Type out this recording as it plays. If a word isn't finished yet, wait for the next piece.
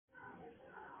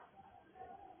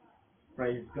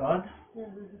Praise God.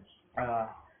 Uh,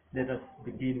 Let us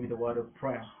begin with a word of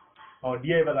prayer. Our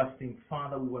dear everlasting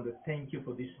Father, we want to thank you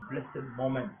for this blessed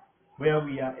moment where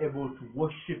we are able to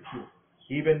worship you,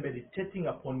 even meditating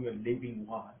upon your living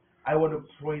word. I want to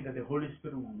pray that the Holy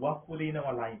Spirit will work within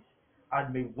our lives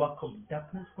and may work of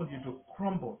darkness continue to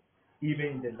crumble even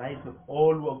in the lives of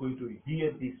all who are going to hear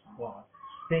this word.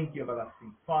 Thank you,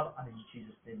 everlasting Father, and in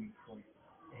Jesus' name we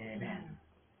pray. Amen.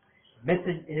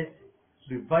 Message is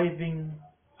reviving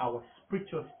our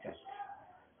spiritual state.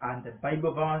 And the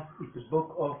Bible verse is the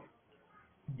book of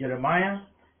Jeremiah,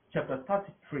 chapter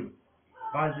 33,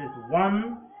 verses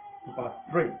 1 to verse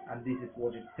 3. And this is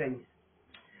what it says.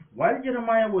 While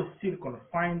Jeremiah was still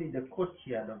confined in the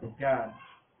courtyard of the guard,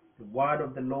 the word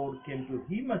of the Lord came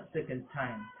to him a second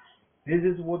time. This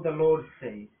is what the Lord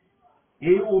says.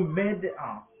 He who made the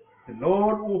earth, the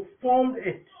Lord who formed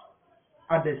it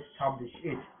and established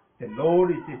it, the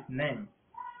Lord is his name.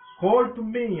 Call to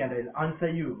me and I'll answer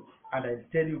you, and I'll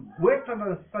tell you great and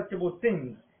unsearchable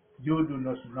things you do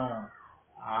not know.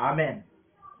 Amen.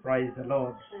 Praise the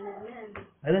Lord. Amen.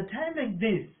 At a time like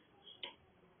this,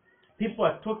 people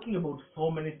are talking about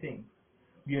so many things.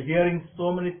 We are hearing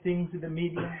so many things in the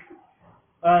media,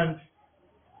 and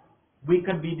we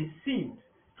can be deceived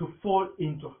to fall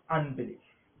into unbelief.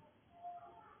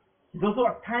 It's also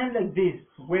a time like this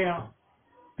where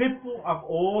people have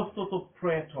all sorts of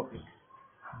prayer topics.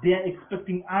 They are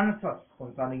expecting answers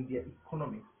concerning their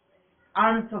economy,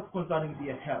 answers concerning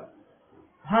their health,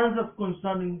 answers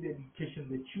concerning the education of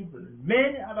their children, and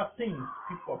many other things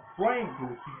people are praying to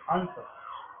receive answers.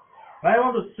 But I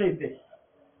want to say this.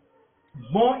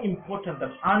 More important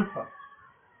than answers,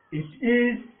 it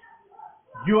is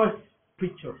your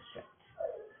spiritual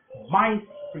state. My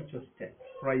spiritual state.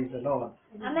 Praise the Lord.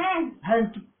 Amen.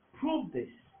 And to prove this,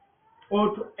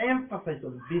 or to emphasize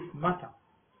on this matter,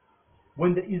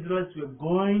 when the Israelites were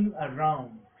going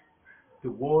around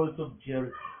the walls of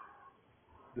Jericho,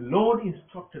 the Lord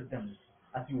instructed them,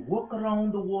 as you walk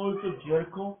around the walls of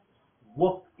Jericho,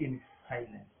 walk in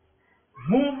silence.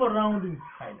 Move around in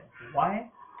silence. Why?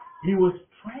 He was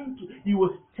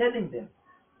telling them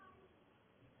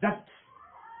that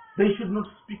they should not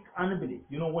speak unbelief.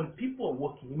 You know, when people are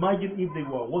walking, imagine if they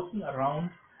were walking around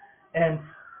and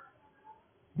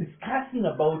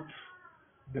discussing about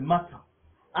the matter,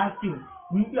 asking,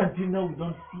 until now we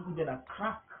don't see even a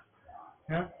crack.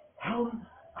 Huh?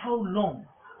 How long?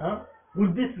 Huh? Will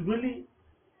this really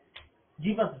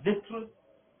give us victory?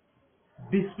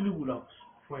 Disbelief will have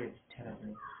spread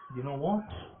terribly. You know what?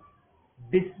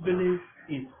 Disbelief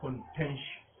is contagious.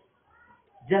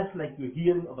 Just like you're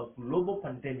hearing of a global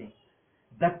pandemic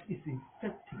that is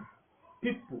infecting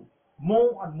people,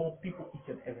 more and more people each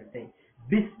and every day.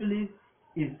 Disbelief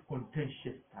is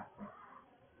contagious darkness.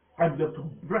 And we have to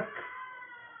break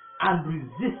and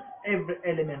resist every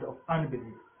element of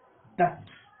unbelief that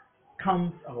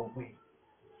comes our way.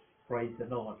 Praise the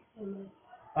Lord. Amen.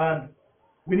 And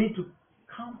we need to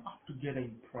come up together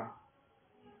in prayer.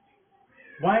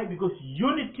 Why? Because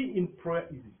unity in prayer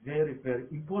is very, very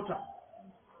important.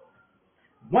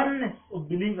 Oneness of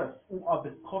believers who are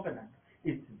the covenant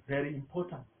is very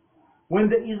important. When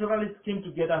the Israelites came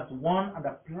together as one and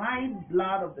applied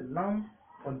blood of the Lamb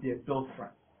on their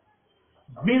doorfront,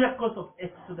 miracles of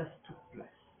Exodus took place.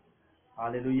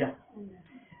 Hallelujah. Amen.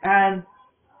 And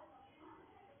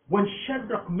when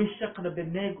Shadrach, Meshach, and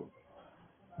Abednego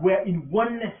were in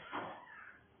oneness,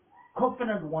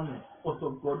 covenant oneness,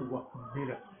 also God worked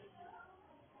miracles.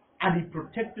 And He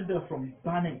protected them from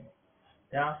burning.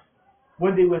 Yeah?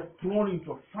 When they were thrown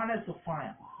into a furnace of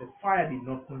fire, the fire did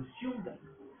not consume them.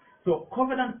 So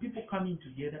covenant people coming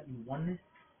together in oneness,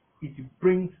 it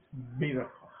brings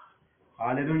miracles.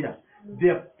 Hallelujah.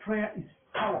 Their prayer is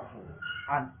powerful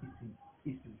and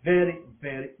it's very,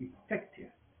 very effective.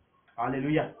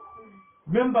 Hallelujah.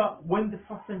 Remember when the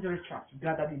first century church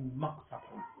gathered in Mombasa,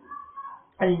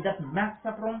 and in that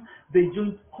Mombasa, they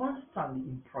joined constantly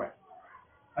in prayer.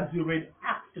 As we read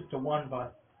Acts chapter 1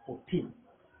 verse 14,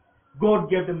 God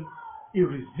gave them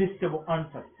irresistible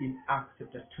answers in Acts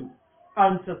chapter 2.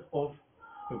 Answers of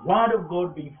the word of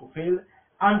God being fulfilled,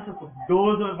 answers of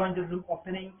doors of evangelism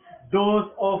opening, doors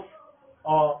of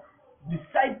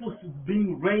disciples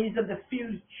being raised and the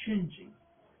field changing.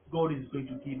 God is going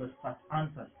to give us such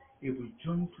answers if we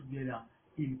join together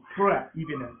in prayer,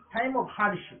 even in time of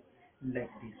hardship like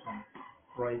this one.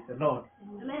 Praise the Lord.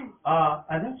 Amen.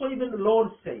 And that's what even the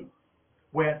Lord said,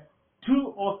 where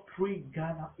 2 or 3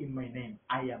 gather in my name,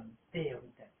 I am there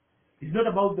with them. It's not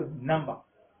about the number,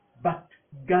 but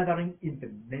gathering in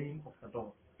the name of the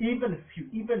Lord. Even few,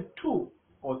 even 2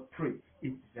 or 3,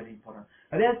 it's very important.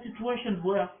 And there are situations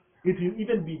where It will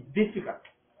even be difficult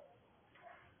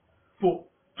for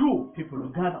two people to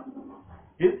gather.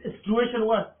 It's a situation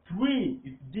where three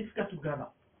is difficult to gather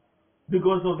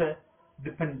because of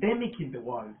the pandemic in the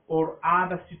world or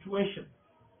other situations.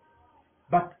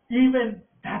 But even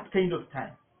that kind of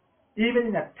time, even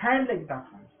in a time like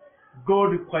that one,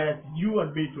 God requires you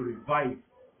and me to revive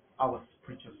our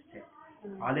spiritual state.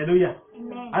 Hallelujah.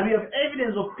 Amen. And we have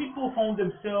evidence of people who found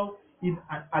themselves in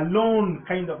an alone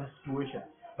kind of a situation.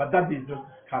 But that did not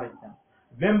discourage them.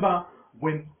 Remember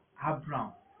when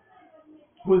Abraham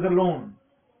was alone,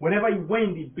 whenever he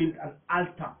went, he built an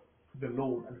altar to the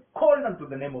Lord and called unto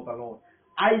the name of the Lord.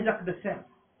 Isaac the same.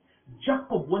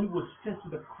 Jacob, when he was faced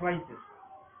with a crisis,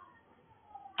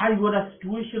 and he was in a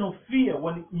situation of fear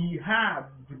when he had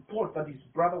reports that his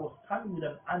brother was coming with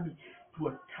an army to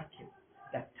attack him.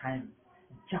 That time,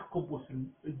 Jacob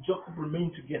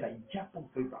remained together in Jacob's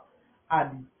favor,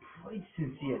 and he prayed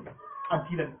sincerely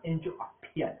until an angel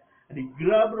appeared. And he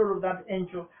grabbed hold of that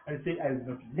angel and said, I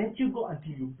will not let you go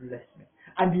until you bless me.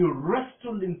 And he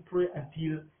wrestled in prayer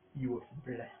until he was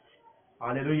blessed.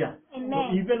 Hallelujah. Amen.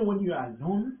 So even when you are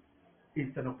alone,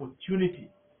 it's an opportunity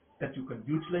that you can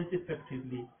utilize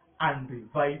effectively and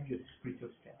revive your spiritual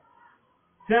state.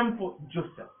 Same for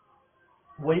Joseph.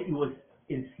 When he was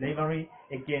in slavery,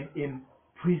 again in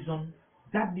prison,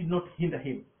 that did not hinder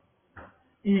him.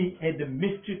 He had the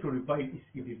mystery to revive his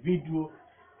individual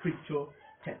spiritual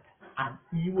state, and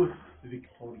he was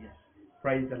victorious.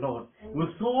 Praise the Lord. He was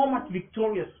so much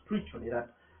victorious spiritually that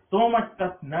so much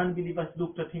that non-believers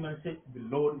looked at him and said, the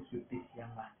Lord is with this young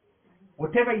man.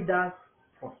 Whatever he does,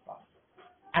 prospers.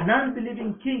 An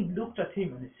unbelieving king looked at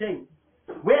him and said,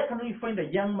 where can we find a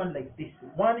young man like this,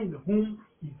 one in whom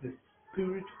is the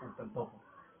Spirit of the Lord?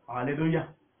 Hallelujah.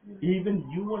 Even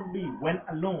you and me, when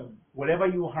alone, wherever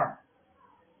you are,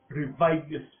 revive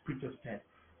your spiritual state.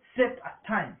 Set a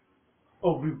time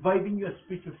of reviving your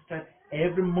spiritual state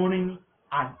every morning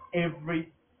and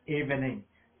every evening.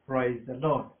 Praise the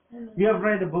Lord. We have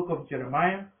read the book of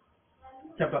Jeremiah,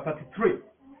 chapter 33,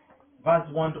 verse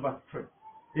 1 to verse 3.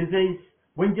 It says,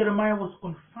 when Jeremiah was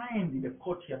confined in the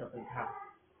courtyard of his house,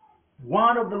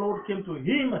 word of the Lord came to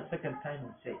him a second time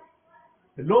and said,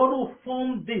 the Lord who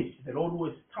formed this, the Lord who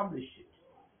established it,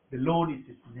 the Lord is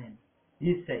his name.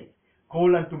 He says,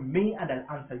 call unto me and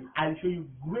I'll answer you. I'll show you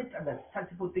great and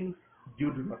unsearchable things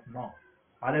you do not know.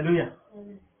 Hallelujah.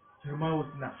 Jeremiah was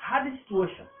in a hard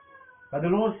situation. But the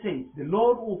Lord says, the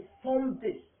Lord who formed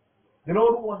this, the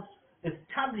Lord who has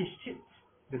established it,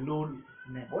 the Lord is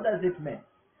his name. What does it mean?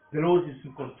 The Lord is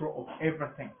in control of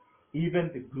everything. Even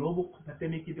the global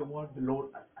pandemic in the world, the Lord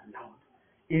has allowed.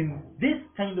 In this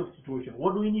kind of situation,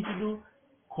 what do we need to do?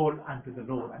 Call unto the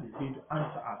Lord, and He's going to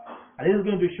answer us. And He's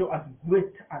going to show us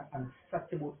great and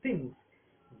unsearchable things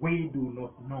we do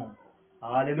not know.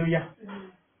 Hallelujah.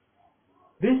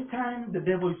 This time, the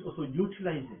devil is also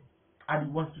utilizing, and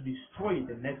he wants to destroy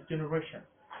the next generation.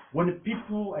 When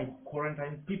people are in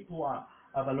quarantine, people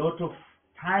have a lot of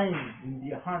time in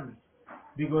their hands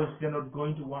because they're not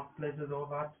going to workplaces or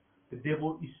that. The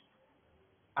devil is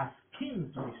as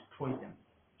keen to destroy them,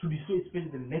 to destroy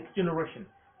especially the next generation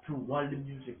through worldly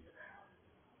music,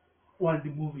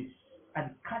 worldly movies,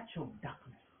 and culture of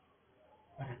darkness.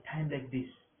 But at a time like this,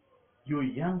 you're a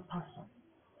young person.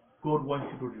 God wants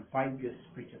you to revive your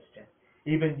spiritual state.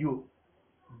 Even you,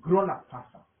 grown-up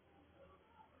person,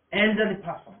 elderly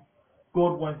person,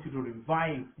 God wants you to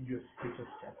revive your spiritual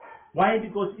state. Why?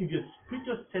 Because if your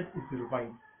spiritual state is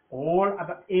revived, all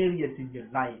other areas in your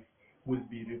life will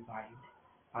be revived.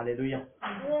 Hallelujah.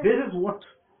 This is what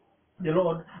the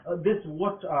Lord, this is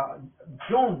what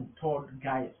John told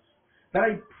Gaius, that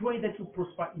I pray that you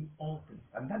prosper in all things,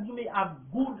 and that you may have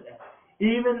good health,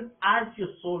 even as your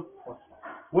soul prospers.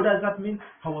 What does that mean?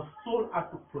 Our soul has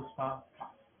to prosper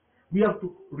first. We have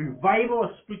to revive our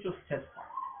spiritual state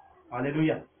first.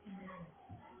 Hallelujah.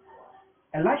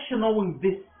 Elisha, knowing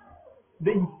this,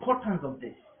 the importance of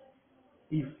this,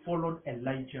 he followed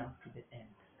Elijah to the end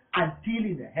until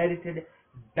he inherited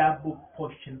double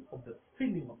portion of the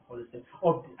filling of Holy Spirit,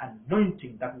 of the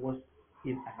anointing that was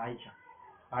in Elijah.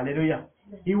 Hallelujah.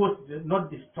 He was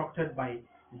not distracted by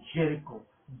Jericho,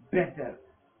 Bethel,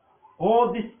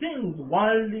 all these things,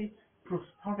 worldly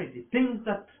prosperity, things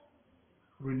that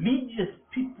religious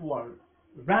people are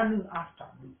running after.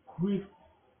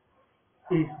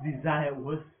 His desire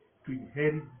was to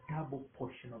inherit double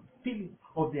portion of the filling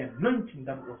of the anointing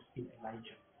that was in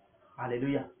Elijah.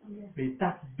 Hallelujah. Yes. May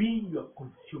that be your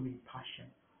consuming passion.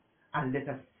 And let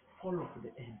us follow to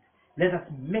the end. Let us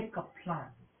make a plan.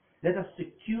 Let us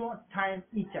secure time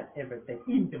each and every day,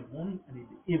 in the morning and in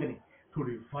the evening, to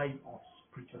revive our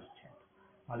spiritual strength.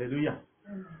 Hallelujah.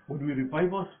 When we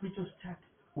revive our spiritual state,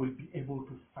 we'll be able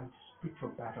to fight spiritual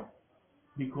battle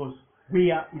because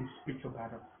we are in spiritual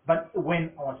battle. But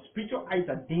when our spiritual eyes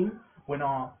are dim, when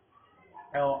our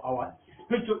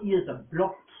spiritual ears are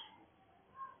blocked,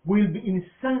 we'll be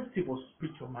insensitive of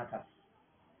spiritual matters.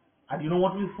 And you know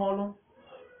what will follow?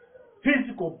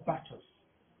 Physical battles,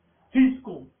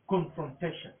 physical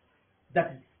confrontation.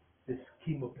 That is the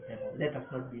scheme of the devil. Let us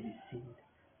not be deceived.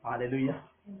 Hallelujah.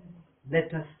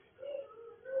 Let us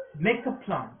make a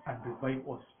plan and revive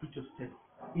our spiritual state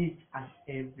each and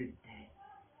every day.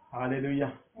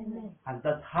 Hallelujah. Amen. And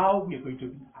that's how we are going to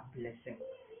be a blessing.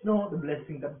 No, the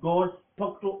blessing that God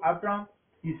spoke to Abraham,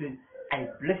 he said, I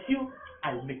bless you,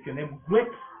 I'll make your name great,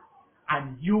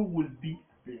 and you will be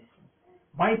a blessing.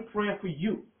 My prayer for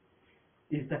you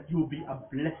is that you will be a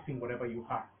blessing wherever you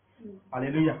are.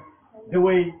 Hallelujah. The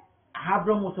way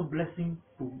Abraham was a blessing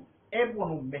to everyone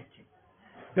who met him.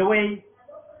 The way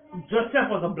Joseph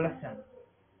was a blessing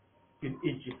in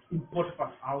Egypt, in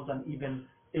Potiphar's house, and even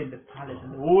in the palace,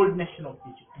 and the whole nation of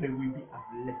Egypt. May we be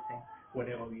a blessing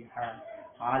wherever we are.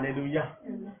 Hallelujah.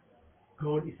 Amen.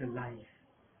 God is alive.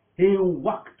 He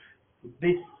worked with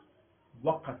these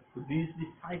workers, with these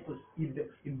disciples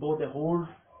in both the whole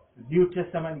New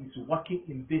Testament. He's working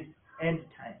in this end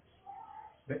times.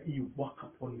 May He work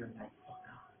upon your life, oh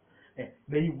God.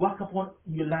 May He work upon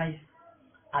your life,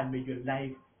 and may your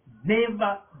life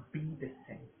never be the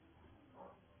same.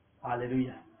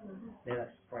 Hallelujah. Let us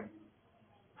pray.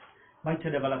 Mighty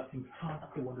and everlasting Father,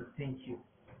 I want to thank you.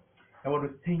 I want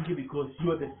to thank you because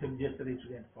you are the same yesterday,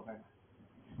 today, and forever.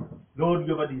 Lord,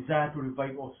 you have a desire to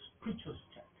revive our spiritual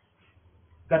strength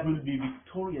that will be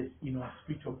victorious in our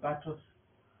spiritual battles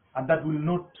and that will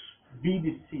not be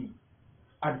deceived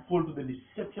and fall to the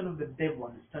deception of the devil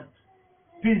and start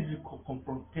physical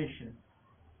confrontation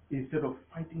instead of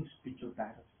fighting spiritual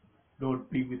battles. Lord,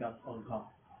 be with us, O God.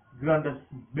 Grant us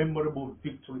memorable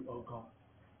victory, O God.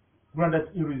 Grant us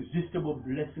irresistible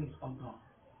blessings, O God.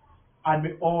 And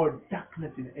may all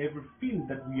darkness in every field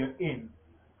that we are in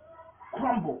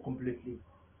crumble completely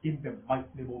in the mighty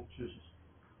name of Jesus.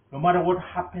 No matter what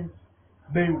happens,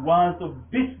 may words of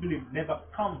disbelief never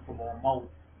come from our mouth,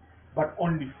 but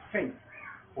only faith.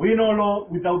 We know,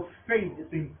 Lord, without faith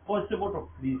it's impossible to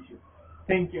please you.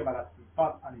 Thank you, everlasting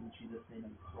Father, and in Jesus' name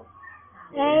I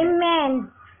pray.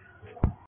 Amen.